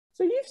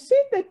So you've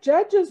said that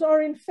judges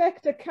are in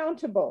fact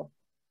accountable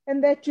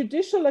and that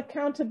judicial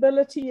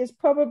accountability is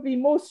probably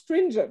more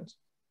stringent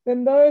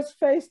than those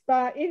faced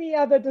by any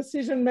other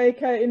decision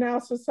maker in our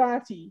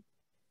society.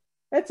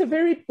 That's a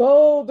very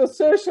bold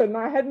assertion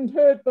I hadn't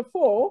heard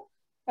before.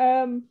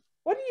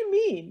 What do you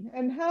mean,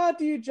 and how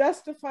do you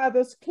justify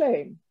this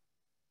claim?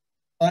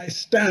 I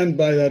stand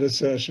by that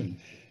assertion.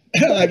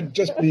 I've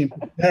just been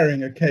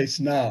preparing a case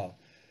now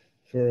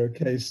for a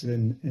case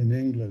in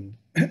England.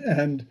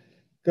 And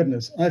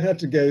goodness, I've had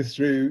to go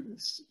through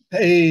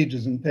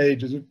pages and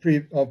pages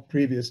of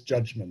previous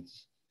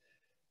judgments.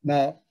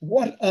 Now,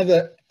 what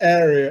other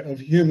area of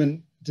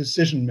human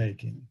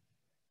decision-making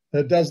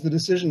does the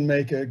decision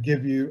maker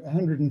give you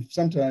 100 and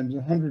sometimes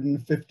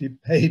 150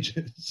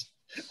 pages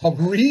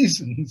of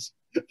reasons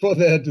for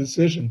their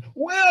decision?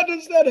 Where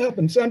does that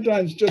happen?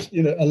 Sometimes just,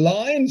 a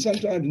line,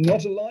 sometimes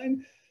not a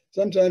line,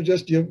 sometimes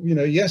just,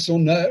 yes or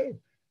no.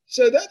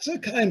 So that's a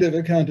kind of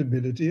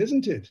accountability,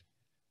 isn't it?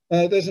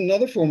 There's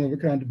another form of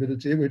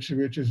accountability, which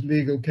is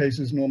legal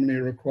cases normally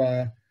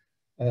require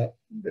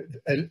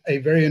a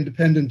very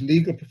independent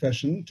legal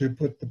profession to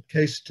put the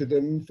case to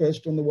them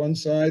first on the one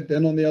side,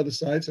 then on the other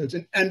side. So it's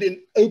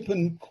in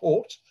open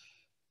court.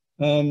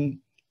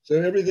 So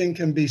everything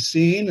can be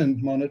seen and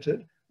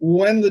monitored.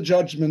 When the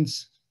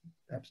judgments,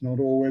 perhaps not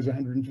always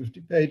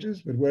 150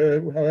 pages, but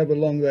however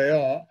long they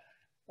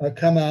are,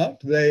 come out,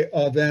 they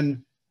are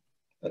then,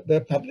 they're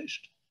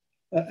published.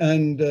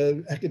 And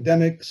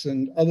academics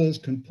and others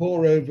can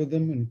pore over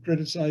them and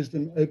criticize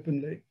them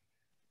openly.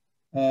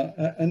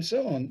 And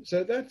so on.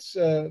 So that's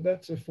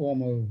a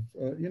form of,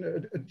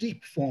 a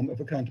deep form of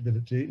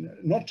accountability,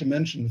 not to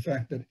mention the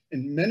fact that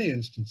in many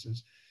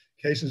instances,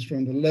 cases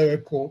from the lower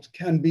courts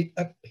can be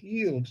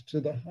appealed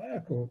to the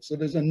higher court. So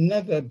there's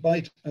another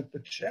bite at the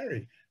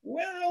cherry.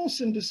 Where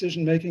else in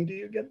decision-making do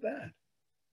you get that?